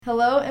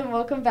Hello and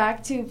welcome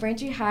back to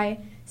Braintree High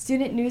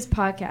Student News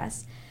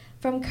Podcast.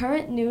 From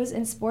current news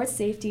and sports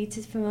safety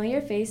to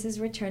familiar faces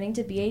returning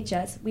to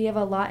BHS, we have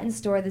a lot in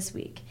store this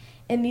week.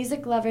 And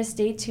music lovers,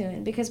 stay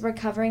tuned because we're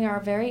covering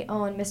our very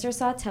own Mr.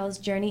 Sawtelle's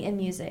journey in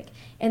music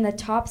and the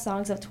top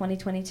songs of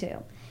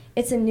 2022.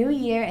 It's a new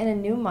year and a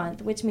new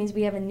month, which means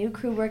we have a new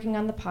crew working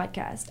on the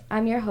podcast.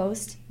 I'm your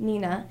host,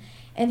 Nina,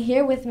 and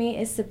here with me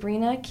is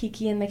Sabrina,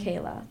 Kiki, and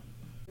Mckayla.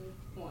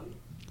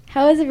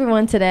 How is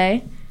everyone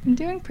today? I'm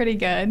doing pretty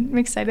good. I'm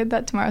excited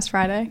that tomorrow's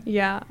Friday.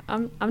 Yeah,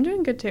 I'm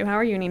doing good too. How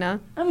are you,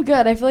 Nina? I'm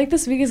good. I feel like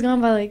this week has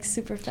gone by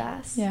super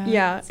fast.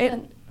 Yeah,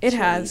 it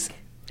has. Week.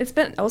 It's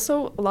been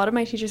also a lot of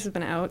my teachers have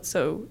been out,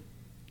 so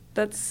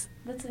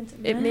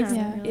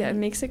it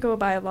makes it go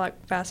by a lot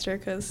faster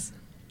because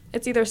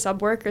it's either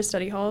sub work or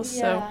study halls.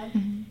 So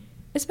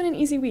it's been an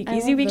easy week.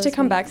 Easy week to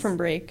come back from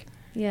break.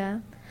 Yeah.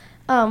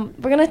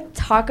 We're going to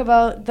talk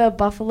about the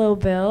Buffalo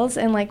Bills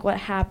and, what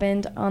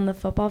happened on the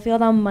football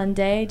field on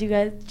Monday. Did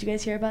you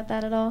guys hear about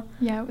that at all?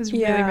 Yeah, it was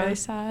really, really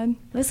sad.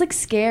 It was,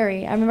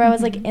 scary. I remember I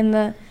was, in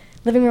the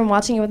living room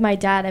watching it with my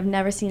dad. I've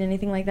never seen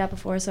anything like that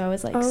before, so I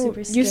was,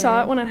 super scared. You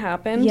saw it when it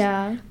happened?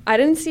 Yeah. I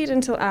didn't see it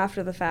until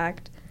after the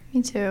fact.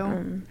 Me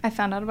too. I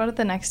found out about it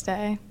the next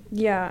day.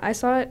 Yeah, I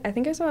saw it. I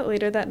think I saw it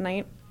later that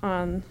night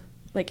on,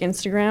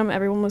 Instagram.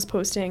 Everyone was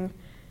posting,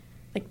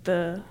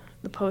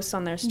 the posts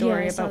on their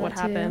story about what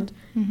happened.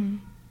 Mm-hmm.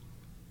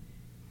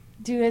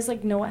 Do you guys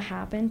know what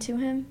happened to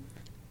him?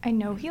 I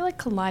know he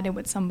collided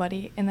with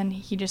somebody and then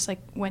he just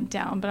went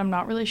down, but I'm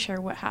not really sure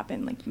what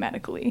happened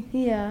medically.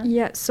 Yeah.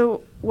 Yeah.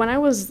 So when I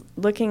was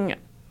looking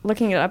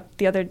it up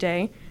the other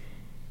day,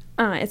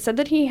 it said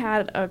that he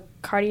had a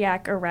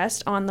cardiac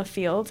arrest on the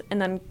field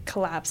and then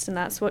collapsed, and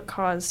that's what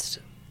caused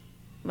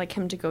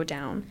him to go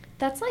down.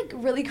 That's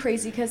really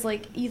crazy because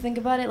you think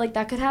about it,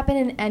 that could happen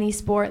in any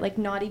sport,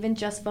 not even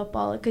just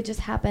football. It could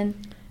just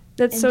happen.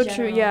 That's so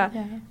general. true. Yeah.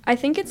 I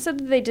think it said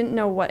that they didn't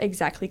know what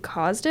exactly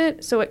caused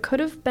it, so it could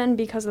have been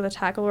because of the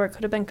tackle or it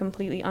could have been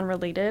completely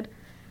unrelated.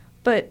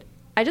 But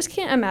I just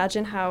can't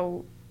imagine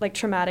how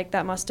traumatic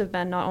that must have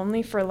been, not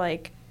only for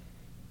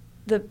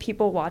the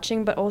people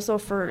watching but also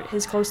for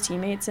his close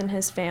teammates and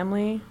his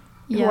family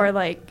who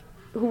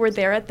were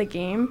there at the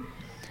game.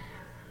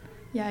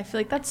 Yeah, I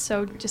feel that's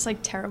so just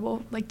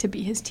terrible, to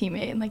be his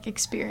teammate and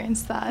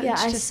experience that. Yeah,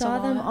 I saw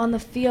them on the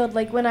field.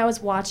 When I was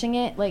watching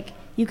it,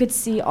 you could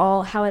see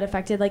how it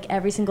affected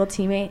every single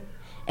teammate,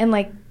 and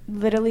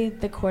literally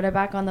the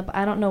quarterback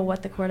I don't know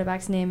what the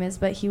quarterback's name is,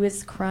 but he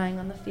was crying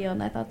on the field,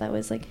 and I thought that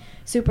was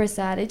super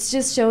sad. It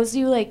just shows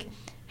you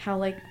how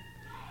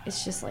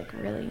it's just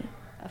really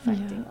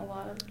affecting a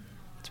lot of.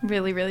 It's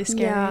really, really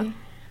scary.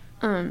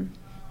 Yeah.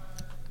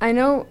 I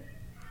know.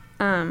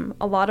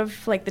 A lot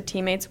of the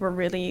teammates were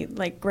really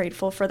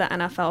grateful for the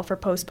NFL for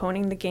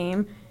postponing the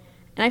game,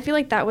 and I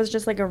feel that was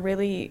just a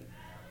really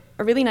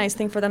nice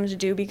thing for them to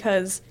do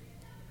because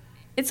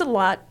it's a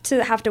lot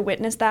to have to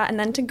witness that and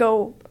then to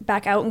go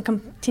back out and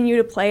continue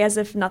to play as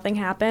if nothing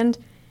happened.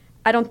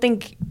 I don't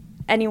think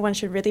anyone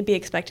should really be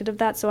expected of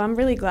that, so I'm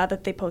really glad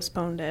that they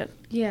postponed it.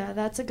 Yeah,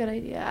 that's a good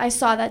idea. I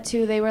saw that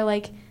too. They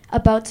were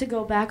about to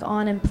go back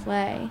on and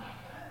play.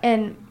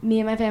 And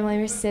me and my family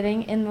were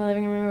sitting in the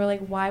living room and we were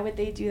why would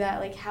they do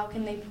that? How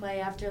can they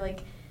play after,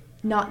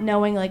 not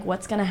knowing,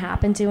 what's going to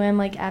happen to him,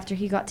 after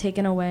he got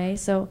taken away?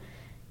 So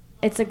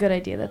it's a good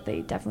idea that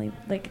they definitely,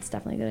 it's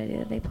definitely a good idea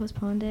that they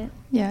postponed it.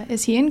 Yeah.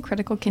 Is he in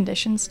critical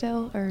condition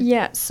still? Or?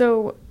 Yeah,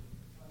 so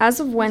as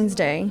of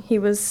Wednesday, he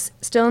was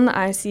still in the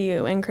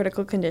ICU in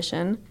critical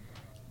condition.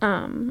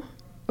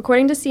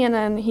 According to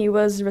CNN, he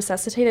was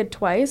resuscitated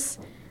twice,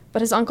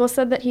 but his uncle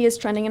said that he is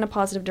trending in a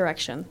positive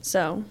direction,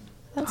 so...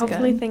 That's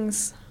hopefully good.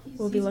 Things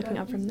will be looking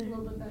up from there.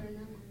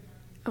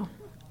 Oh,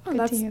 good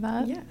that's to hear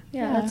that.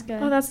 Yeah, that's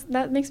good. Oh,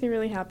 that makes me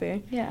really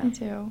happy. Yeah, me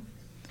too.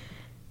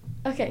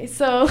 Okay,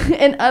 so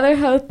in other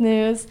health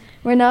news,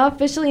 we're now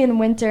officially in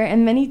winter,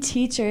 and many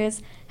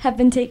teachers have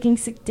been taking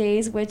sick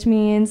days, which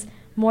means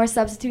more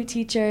substitute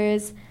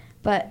teachers.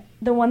 But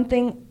the one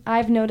thing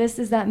I've noticed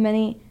is that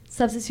many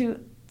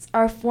substitutes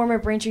are former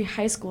Braintree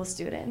High School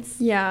students.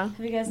 Yeah,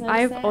 have you guys noticed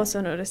I've that?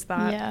 also noticed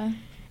that. Yeah,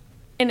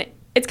 and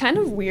it's kind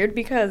of weird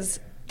because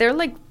they're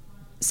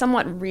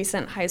somewhat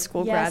recent high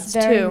school grads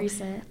very too.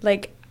 Recent.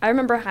 I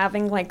remember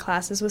having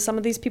classes with some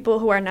of these people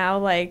who are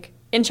now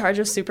in charge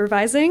of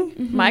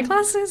supervising my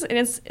classes, and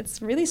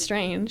it's really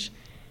strange.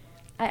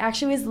 I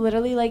actually was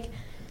literally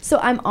so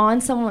I'm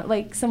on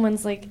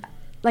someone's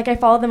I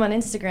follow them on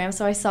Instagram,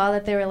 so I saw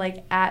that they were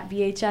at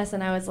BHS,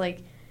 and I was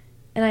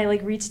and I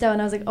reached out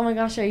and I was oh my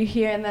gosh, are you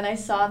here? And then I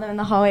saw them in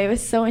the hallway. It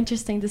was so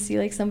interesting to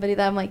see somebody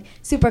that I'm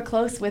super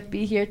close with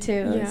be here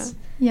too.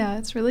 Yeah,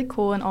 it's really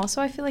cool, and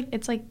also I feel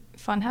it's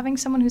fun having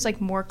someone who's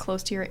more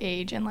close to your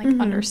age and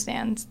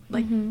understands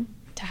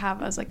to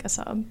have as a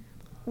sub.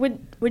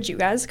 Would you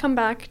guys come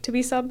back to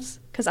be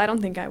subs? Because I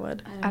don't think I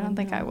would. I don't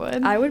think I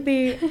would.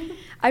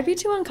 I'd be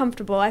too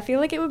uncomfortable. I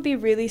feel it would be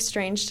really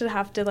strange to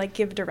have to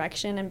give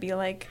direction and be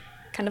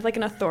kind of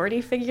an authority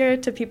figure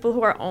to people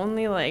who are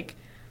only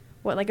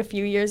a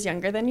few years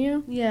younger than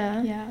you?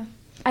 Yeah. Yeah.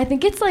 I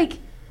think it's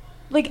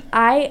like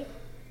I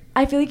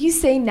feel like you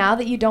say now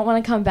that you don't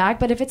want to come back,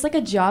 but if it's like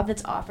a job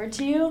that's offered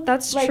to you,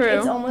 that's like, true.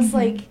 It's almost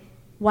like,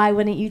 why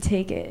wouldn't you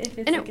take it if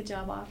it's like a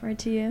job offered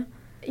to you?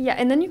 Yeah,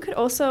 and then you could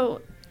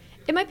also,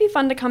 it might be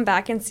fun to come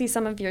back and see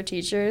some of your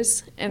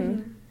teachers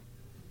and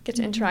get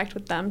to interact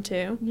with them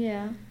too.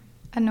 Yeah.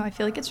 I don't know, I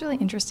feel like it's really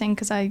interesting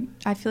because I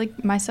feel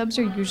like my subs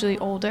are usually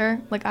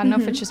older. Like, I don't know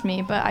if it's just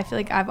me, but I feel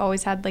like I've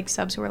always had, like,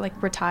 subs who are,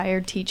 like,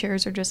 retired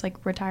teachers or just,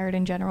 like, retired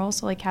in general.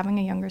 So, like, having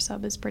a younger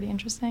sub is pretty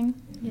interesting.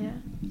 Yeah.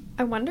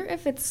 I wonder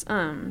if it's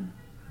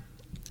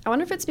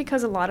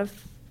because a lot of,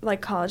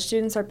 like, college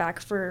students are back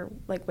for,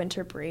 like,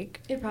 winter break.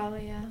 It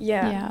probably, yeah.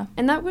 Yeah.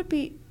 And that would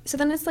be, so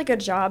then it's, like, a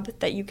job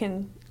that you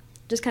can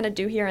just kind of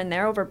do here and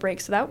there over break.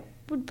 So that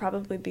would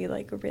probably be,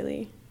 like, a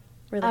really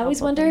I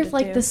always wonder if,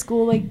 like, the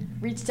school, like,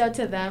 reached out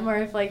to them or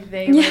if, like,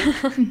 they,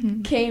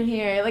 like, came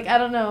here. Like, I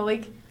don't know.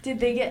 Like, did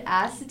they get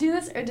asked to do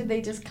this or did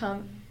they just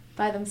come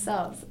by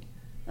themselves?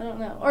 I don't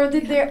know. Or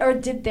did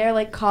their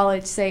like,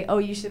 college say, oh,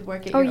 you should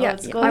work at your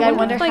old school? Like, I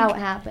wonder how it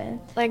happened.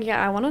 Like,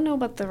 yeah, I want to know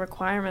what the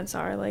requirements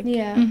are. Like,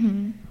 yeah.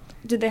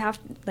 Did they have,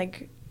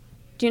 like,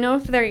 do you know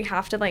if they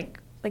have to, like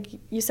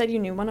you said you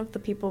knew one of the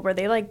people, were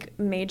they, like,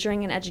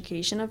 majoring in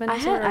education of any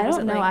sort? I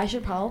don't know. I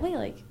should probably,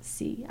 like,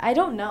 see. I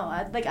don't know.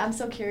 I'm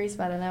so curious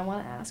about it, and I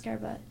want to ask her,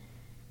 but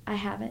I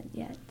haven't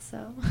yet,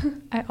 so.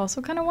 I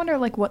also kind of wonder,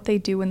 like, what they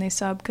do when they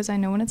sub, because I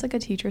know when it's, like, a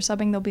teacher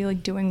subbing, they'll be,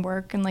 like, doing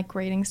work and, like,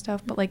 grading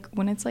stuff, but, like,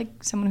 when it's,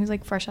 like, someone who's,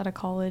 like, fresh out of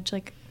college,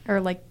 like, or,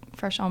 like,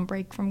 fresh on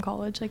break from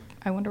college, like,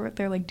 I wonder what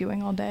they're, like,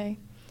 doing all day.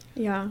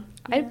 Yeah.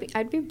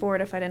 I'd be bored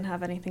if I didn't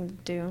have anything to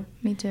do.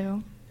 Me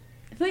too.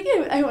 I feel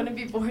like I wouldn't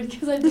be bored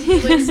because I'd just be,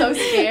 like, so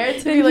scared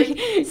to be, like,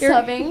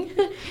 subbing.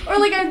 Or,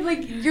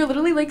 like, you're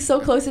literally, like, so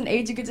close in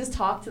age, you could just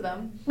talk to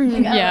them.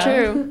 Like, yeah.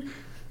 True.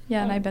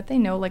 Yeah, and I bet they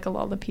know, like, a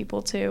lot of the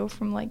people, too,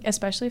 from, like,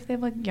 especially if they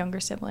have, like, younger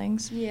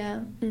siblings.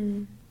 Yeah.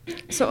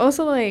 So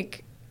also,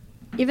 like,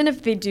 even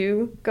if they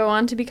do go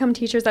on to become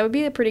teachers, that would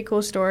be a pretty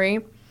cool story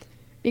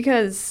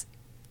because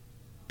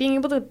being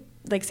able to,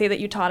 like, say that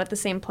you taught at the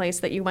same place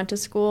that you went to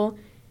school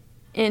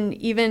and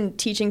even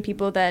teaching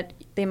people that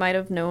they might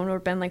have known or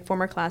been, like,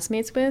 former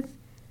classmates with,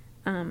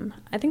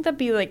 I think that'd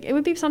be, like, it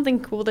would be something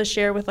cool to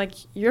share with, like,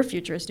 your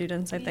future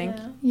students, I think.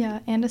 Yeah,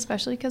 and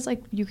especially because,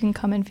 like, you can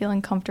come in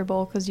feeling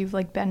comfortable because you've,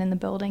 like, been in the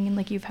building and,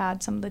 like, you've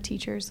had some of the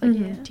teachers,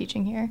 like,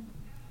 teaching here.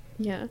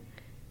 Yeah.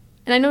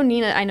 And I know,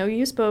 Nina,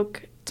 you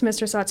spoke to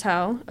Mr.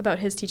 Sawtelle about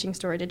his teaching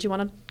story. Did you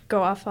want to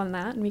go off on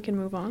that and we can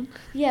move on?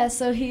 Yeah,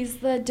 so he's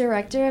the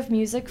director of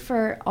music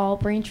for all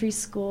Braintree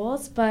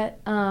schools, but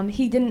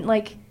he didn't,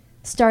 like,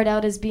 start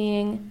out as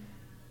being,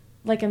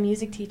 like, a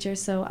music teacher,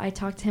 so I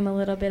talked to him a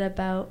little bit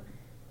about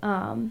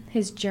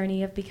his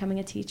journey of becoming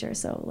a teacher,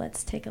 so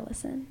let's take a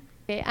listen.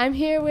 Okay, I'm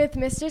here with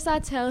Mr.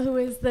 Sawtelle, who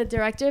is the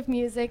director of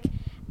music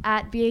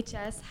at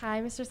BHS.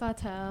 Hi, Mr.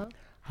 Sawtelle.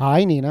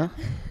 Hi, Nina.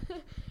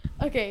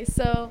 Okay,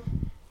 so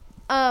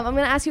I'm going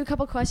to ask you a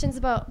couple questions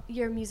about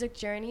your music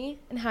journey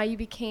and how you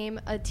became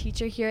a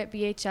teacher here at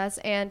BHS,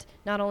 and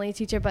not only a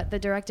teacher, but the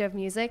director of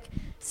music.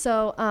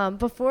 So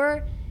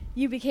before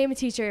you became a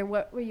teacher,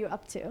 what were you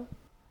up to?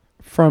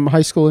 From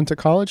high school into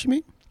college, you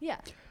mean? Yeah.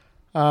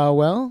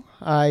 Well,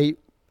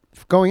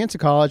 going into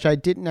college, I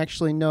didn't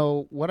actually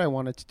know what I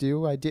wanted to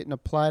do. I didn't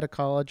apply to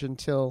college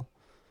until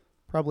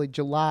probably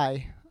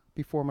July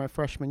before my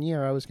freshman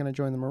year. I was going to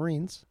join the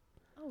Marines.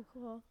 Oh,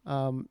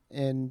 cool.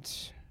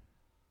 And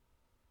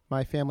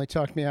my family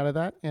talked me out of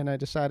that, and I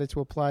decided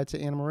to apply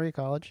to Anna Maria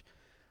College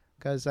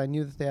because I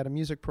knew that they had a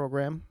music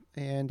program,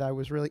 and I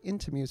was really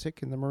into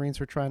music, and the Marines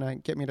were trying to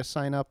get me to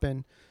sign up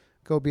and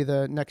go be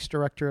the next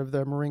director of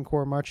the Marine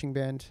Corps marching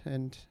band,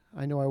 and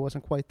I knew I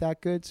wasn't quite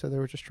that good, so they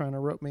were just trying to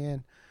rope me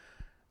in.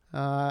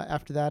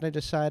 After that, I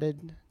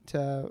decided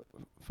to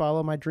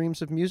follow my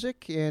dreams of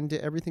music, and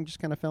everything just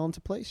kind of fell into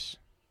place.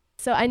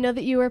 So I know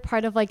that you were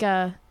part of, like,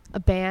 a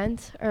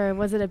band, or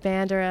was it a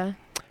band or a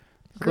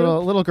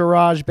group? Little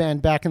garage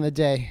band back in the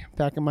day,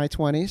 back in my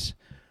 20s.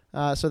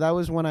 So that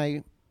was when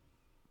I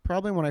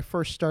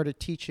first started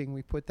teaching.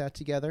 We put that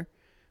together.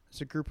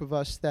 It's a group of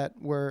us that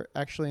were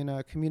actually in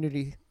a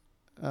community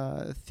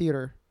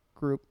theater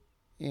group,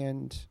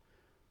 and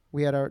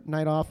we had our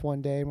night off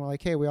one day, and we're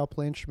like, hey, we all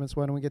play instruments.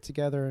 Why don't we get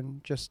together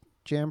and just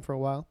jam for a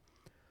while?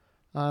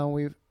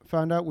 We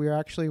found out we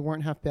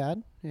weren't half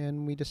bad,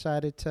 and we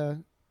decided to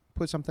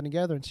put something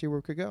together and see where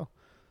we could go.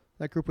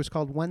 That group was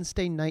called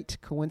Wednesday Night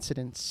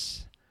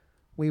Coincidence.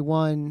 We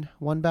won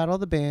one Battle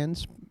of the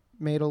Bands,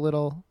 made a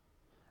little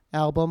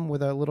album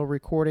with a little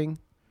recording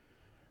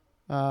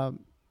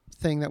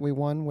thing that we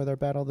won with our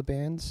Battle of the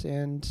Bands,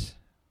 and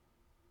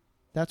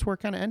that's where it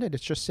kind of ended.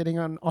 It's just sitting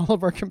on all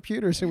of our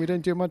computers, and we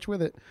didn't do much with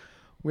it.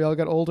 We all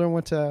got older and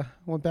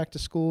went back to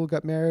school,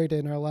 got married,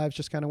 and our lives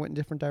just kind of went in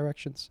different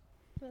directions.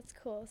 That's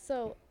cool.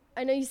 So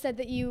I know you said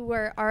that you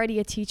were already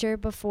a teacher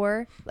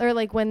before, or,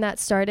 like, when that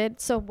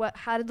started. So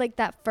how did, like,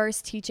 that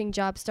first teaching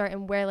job start,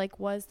 and where, like,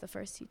 was the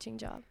first teaching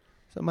job?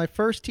 So my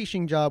first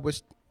teaching job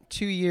was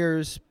 2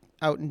 years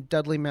out in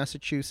Dudley,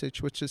 Massachusetts,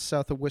 which is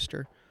south of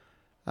Worcester.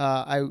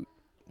 I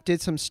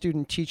did some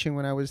student teaching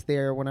when I was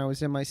there, when I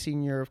was in my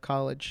senior year of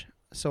college.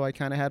 so I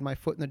kind of had my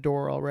foot in the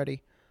door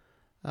already.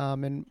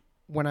 And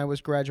when I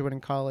was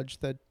graduating college,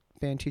 the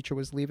band teacher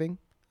was leaving,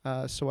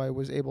 so I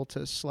was able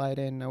to slide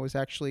in. I was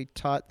actually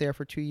taught there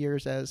for 2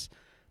 years as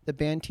the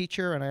band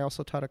teacher, and I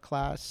also taught a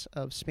class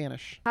of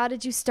Spanish. How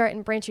did you start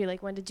in Braintree?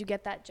 Like, when did you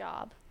get that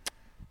job?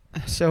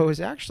 So it was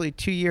actually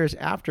 2 years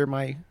after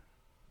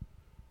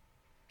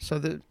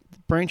the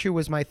Braintree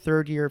was my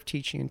third year of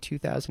teaching in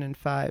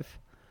 2005.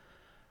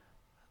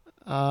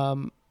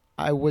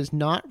 I was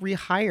not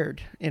rehired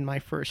in my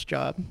first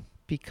job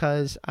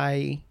because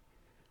I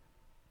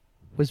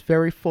was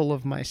very full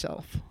of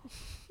myself.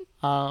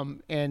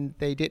 And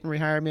they didn't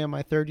rehire me on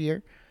my third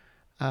year.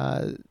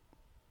 So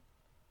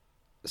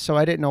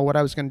I didn't know what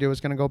I was going to do. I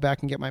was going to go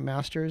back and get my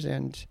master's,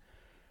 and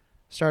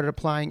started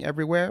applying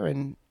everywhere.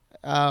 And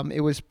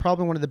it was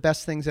probably one of the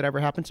best things that ever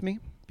happened to me,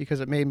 because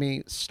it made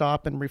me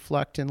stop and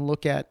reflect and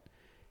look at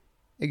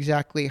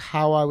exactly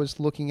how I was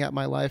looking at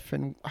my life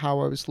and how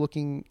I was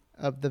looking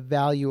of the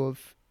value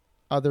of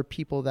other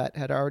people that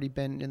had already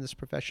been in this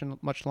profession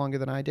much longer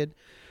than I did.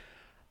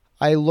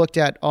 I looked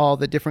at all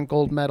the different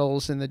gold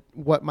medals and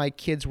what my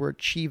kids were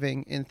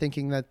achieving, and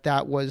thinking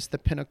that was the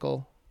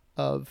pinnacle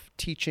of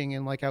teaching,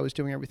 and like I was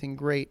doing everything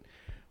great,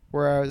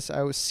 whereas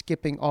I was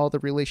skipping all the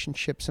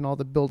relationships and all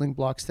the building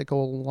blocks that go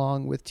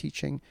along with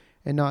teaching,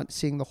 and not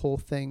seeing the whole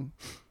thing,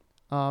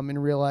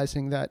 and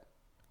realizing that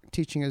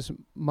teaching is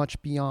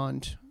much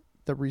beyond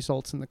the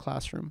results in the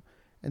classroom.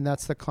 And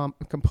that's the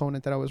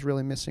component that I was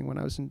really missing when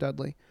I was in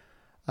Dudley.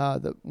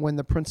 When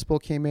the principal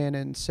came in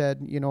and said,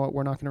 you know what,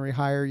 we're not going to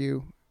rehire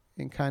you,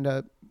 and kind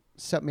of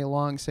set me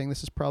along saying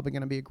this is probably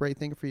going to be a great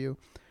thing for you,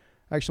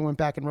 I actually went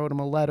back and wrote him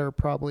a letter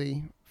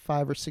probably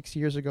 5 or 6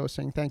 years ago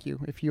saying thank you.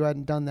 If you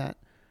hadn't done that,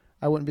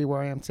 I wouldn't be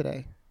where I am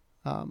today.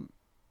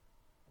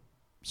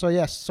 So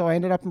I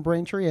ended up in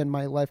Braintree, and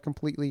my life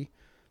completely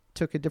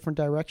took a different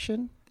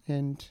direction,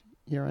 and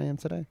here I am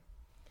today.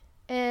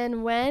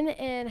 And when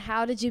and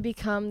how did you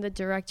become the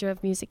director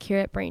of music here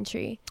at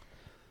Braintree?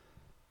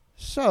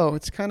 So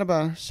it's kind of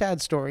a sad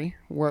story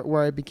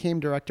where I became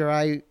director.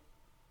 I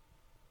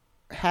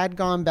had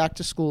gone back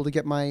to school to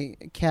get my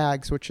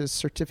CAGS, which is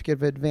Certificate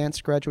of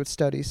Advanced Graduate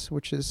Studies,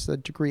 which is a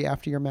degree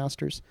after your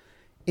master's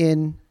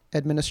in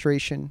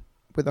administration,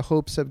 with the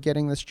hopes of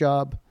getting this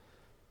job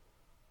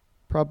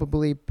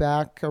probably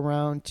back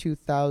around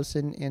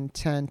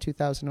 2010,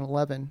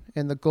 2011.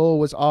 And the goal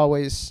was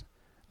always,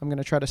 I'm going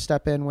to try to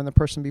step in when the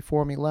person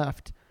before me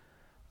left.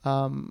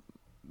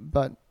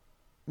 But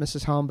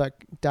Mrs. Hollenbeck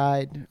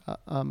died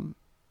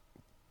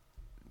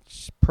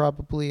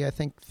probably, I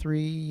think,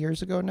 3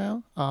 years ago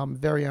now,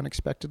 very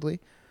unexpectedly.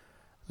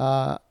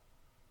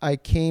 I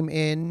came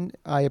in,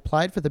 I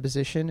applied for the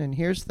position, and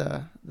here's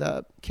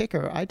the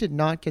kicker. I did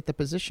not get the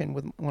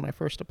position when I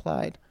first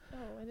applied. Oh,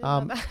 I didn't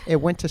know that. It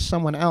went to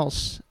someone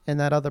else, and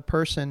that other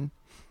person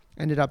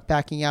ended up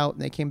backing out,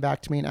 and they came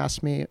back to me and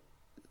asked me,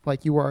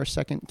 like, you are our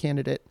second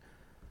candidate.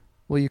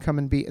 Will you come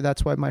and be?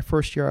 That's why my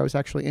first year I was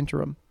actually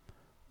interim.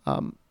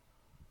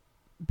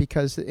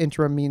 Because the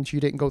interim means you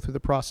didn't go through the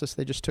process.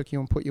 They just took you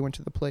and put you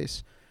into the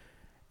place.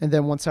 And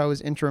then once I was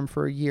interim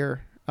for a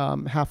year,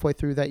 halfway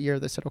through that year,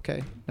 they said,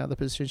 okay, now the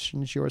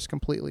position is yours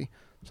completely.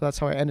 So that's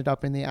how I ended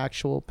up in the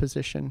actual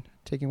position,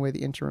 taking away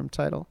the interim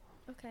title.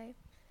 Okay.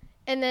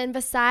 And then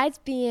besides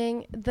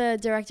being the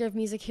director of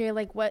music here,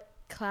 like, what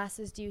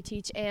classes do you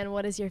teach, and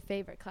what is your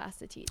favorite class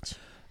to teach?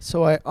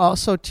 So I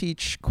also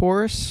teach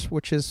chorus,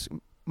 which is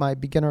my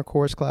beginner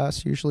chorus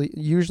class,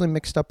 usually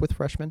mixed up with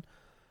freshmen.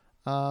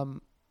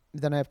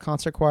 Then I have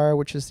concert choir,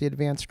 which is the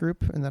advanced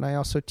group. And then I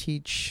also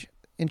teach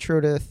intro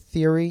to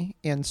theory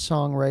and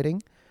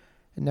songwriting.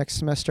 And next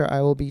semester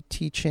I will be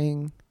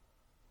teaching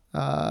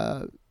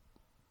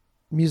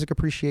music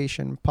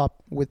appreciation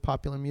with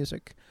popular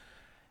music.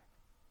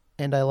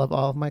 And I love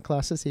all of my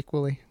classes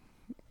equally.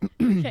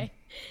 Okay.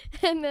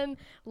 And then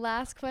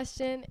last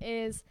question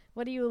is,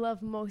 what do you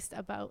love most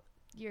about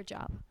your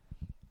job?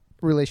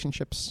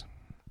 Relationships.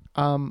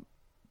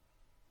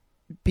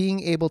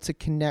 Being able to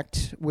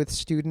connect with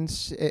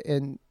students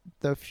in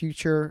the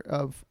future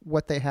of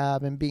what they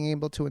have, and being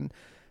able to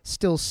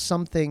instill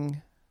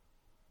something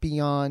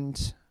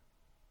beyond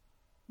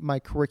my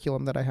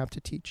curriculum that I have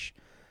to teach.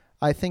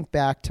 I think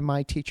back to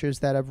my teachers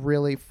that have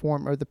really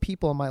formed, or the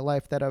people in my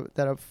life that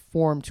have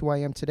formed who I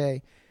am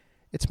today.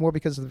 It's more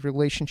because of the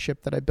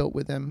relationship that I built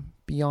with them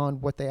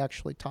beyond what they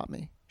actually taught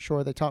me.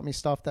 Sure, they taught me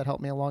stuff that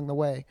helped me along the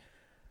way.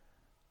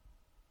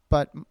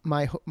 But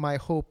my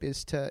hope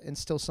is to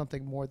instill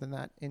something more than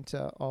that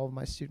into all of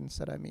my students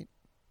that I meet.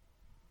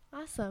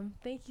 Awesome.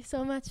 Thank you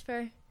so much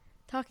for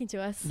talking to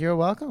us. You're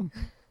welcome.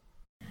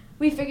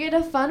 We figured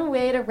a fun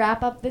way to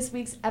wrap up this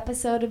week's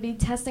episode would be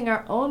testing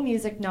our own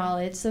music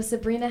knowledge. So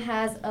Sabrina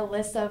has a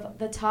list of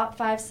the top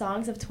 5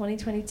 songs of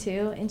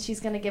 2022, and she's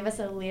going to give us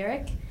a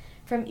lyric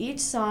from each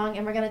song,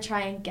 and we're going to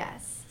try and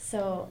guess.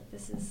 So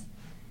this is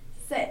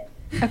sit.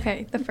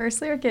 Okay, the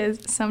first lyric is,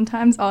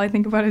 sometimes all I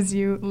think about is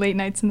you, late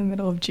nights in the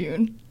middle of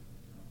June.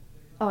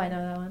 Oh, I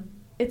know that one.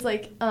 It's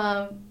like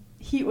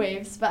Heat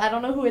Waves, but I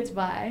don't know who it's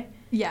by.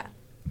 Yeah.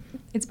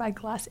 It's by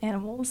Glass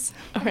Animals.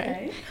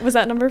 Okay. Was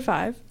that number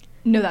 5?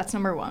 No, that's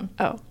number 1.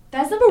 Oh.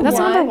 That's number 1? That's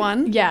number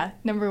 1? Yeah,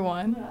 number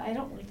 1. I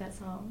don't like that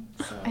song.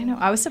 So. I know,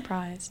 I was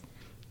surprised.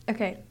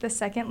 Okay, the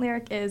second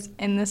lyric is,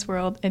 in this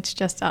world, it's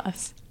just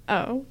us.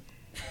 Oh.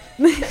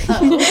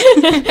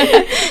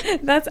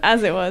 That's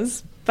As It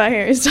Was by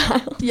Harry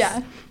Styles.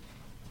 Yeah.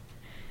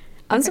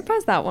 I'm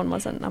surprised that one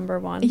wasn't number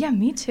 1. Yeah,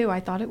 me too. I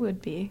thought it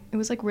would be. It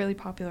was like really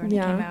popular when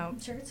it came out. I'm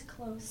sure it's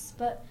close,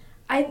 but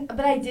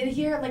I did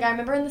hear, like, I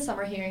remember in the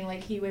summer hearing, like,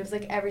 heat waves,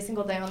 like, every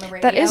single day on the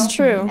radio. That is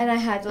true. And I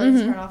had to, like,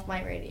 turn off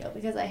my radio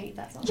because I hate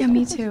that song. Yeah,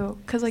 me too.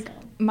 Because, like, So.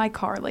 my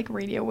car, like,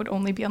 radio would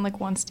only be on, like,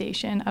 one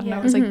station. I don't know,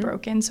 Yeah. it was, like,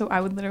 broken. So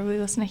I would literally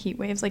listen to heat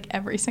waves, like,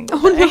 every single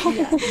Oh, day.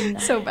 no. Yeah,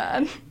 So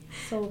bad.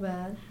 So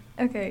bad.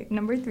 Okay,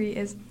 number 3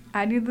 is,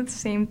 I do the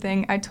same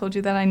thing I told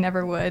you that I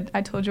never would.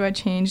 I told you I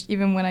changed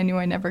even when I knew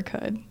I never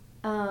could.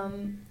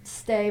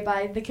 Stay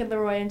by The Kid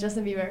Laroi and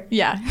Justin Bieber.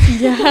 Yeah.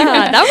 Yeah,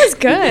 that was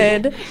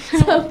good.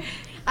 So,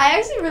 I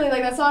actually really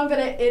like that song, but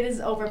it is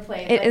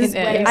overplayed. It Like, is. it's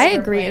way I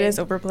agree. It overplayed. is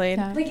overplayed.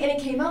 Yeah. Like, and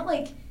it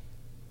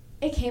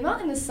came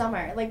out in the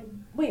summer. Like,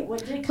 wait, what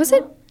did it come Was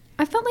it? out?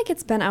 I felt like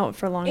it's been out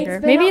for longer.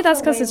 been Maybe out that's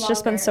for because way it's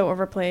just been longer. so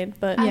overplayed.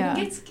 But Yeah.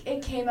 I think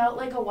it came out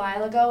like a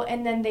while ago,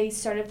 and then they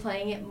started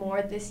playing it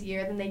more this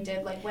year than they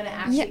did like when it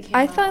actually yeah, came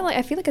I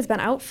out. feel like it's been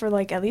out for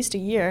like at least a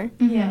year.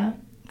 Yeah.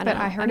 I But don't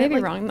know. I heard I may it, be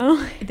like- wrong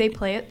though. They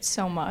play it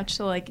so much,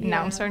 so, like, now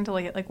Yeah. I'm starting to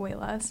like it, like, way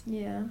less.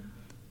 Yeah.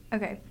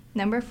 Okay,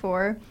 number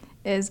 4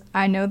 is,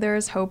 I know there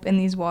is hope in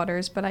these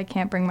waters, but I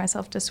can't bring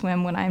myself to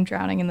swim when I'm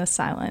drowning in the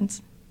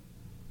silence.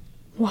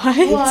 What?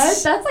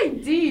 What? That's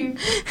like deep.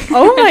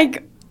 Oh my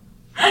god.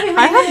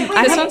 Okay,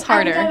 This one's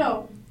harder. I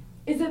know.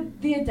 Is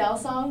it the Adele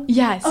song?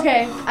 Yes.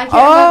 Okay, I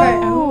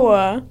can't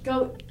remember.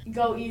 Oh.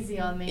 Go easy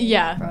on me.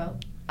 Yeah. Bro.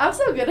 I'm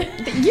so good at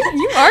it.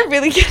 You are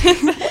really good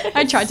at that.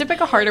 I tried to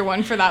pick a harder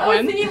one for that I was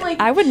one. thinking, like,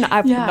 I would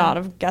Yeah. not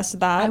have guessed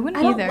that. I wouldn't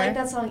I don't either. like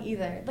that song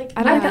either. Like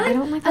I don't- feel I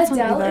don't like that song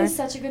Adele either. is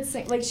such a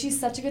good she's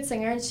such a good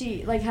singer, and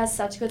she like has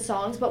such good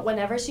songs. But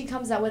whenever she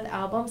comes out with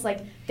albums,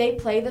 like they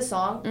play the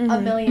song a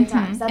million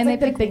times. That's And like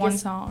they the pick one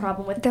biggest song.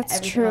 problem with That's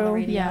everything on the true.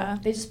 radio. Yeah.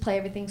 They just play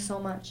everything so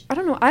much. I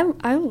don't know.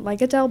 I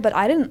like Adele, but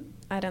I didn't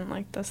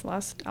like this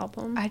last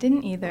album. I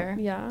didn't either.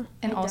 Yeah.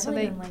 And I also definitely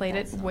they didn't like played that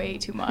it song. way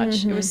too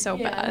much. It was so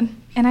Yeah. bad.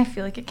 And I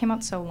feel like it came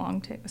out so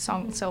long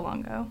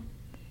ago.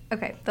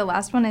 Okay, the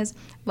last one is,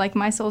 like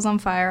my soul's on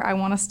fire, I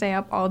want to stay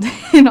up all day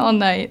and all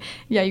night.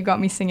 Yeah, you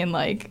got me singing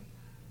like.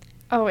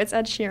 Oh, it's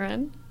Ed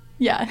Sheeran.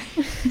 Yeah.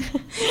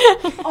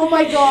 Oh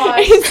my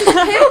gosh,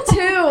 him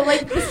too.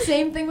 Like the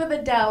same thing with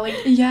Adele. Like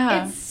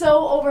Yeah. it's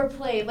so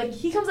overplayed. Like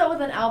he comes out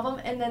with an album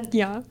and then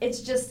Yeah. it's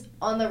just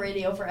on the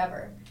radio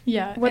forever.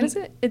 Yeah. What and is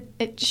it?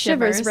 It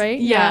Shivers, right?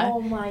 Yeah.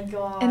 Oh my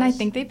gosh. And I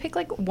think they pick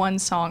like one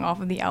song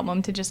off of the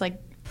album to just like,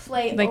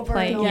 play like, over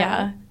play, and over,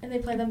 yeah. and they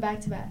play them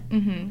back to back.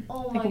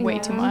 Oh my like way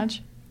too gosh.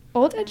 much.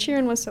 Old Ed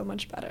Sheeran was so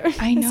much better.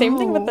 I Same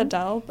thing with know.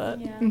 Adele,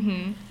 but Yeah.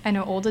 I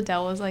know old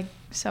Adele was like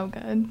so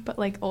good, but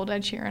like old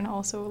Ed Sheeran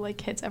also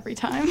like hits every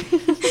time.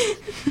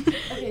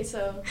 Okay,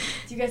 so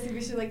do you guys think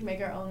we should like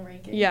make our own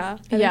rankings? yeah.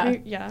 I Yeah.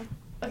 think yeah.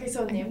 Okay,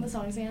 so name the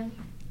songs again.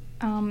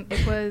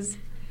 It was,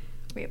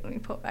 wait, let me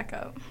pull it back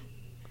up.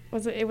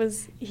 It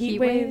was Heat Heat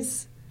Waves.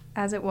 Waves,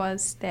 As It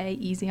Was, Stay,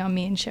 Easy on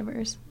Me, and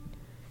Shivers.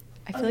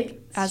 I feel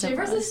like As It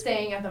Shivers Was. is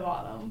staying at the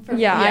bottom. For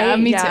Yeah, me. Yeah,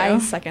 me I too.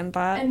 second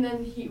that. And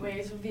then Heat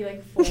Waves would be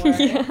like 4.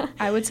 yeah.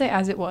 I would say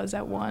As It Was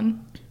at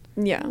 1.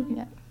 Yeah.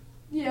 Yeah.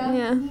 Yeah.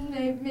 Yeah.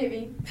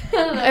 Maybe. I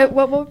don't know.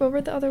 What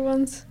were the other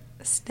ones?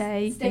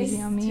 Stay, Stay Easy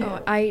on Me.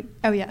 Still.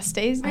 Oh, Yeah,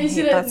 Stays. I I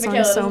see hate that that song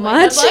Mckayla so doesn't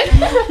much. like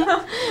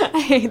that I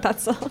hate that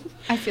song.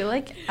 I feel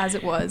like As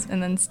It Was,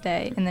 and then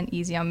Stay, and then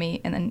Easy on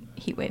Me, and then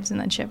Heat Waves, and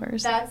then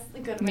Shivers. That's a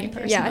good Me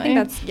ranking. personally. Yeah, I think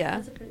that's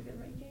That's a pretty good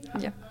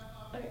ranking. Yeah.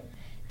 Okay.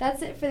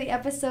 That's it for the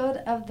episode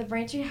of the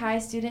Braintree High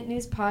Student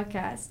News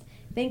Podcast.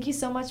 Thank you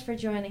so much for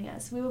joining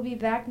us. We will be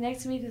back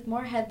next week with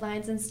more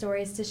headlines and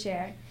stories to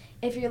share.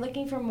 If you're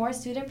looking for more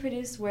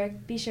student-produced work,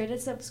 be sure to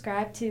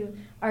subscribe to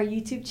our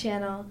YouTube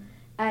channel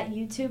at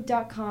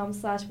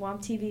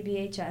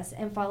youtube.com/WompTVBHS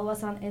and follow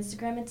us on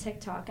Instagram and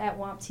TikTok at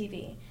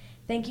WompTV.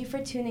 Thank you for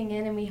tuning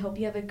in, and we hope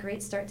you have a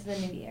great start to the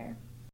new year.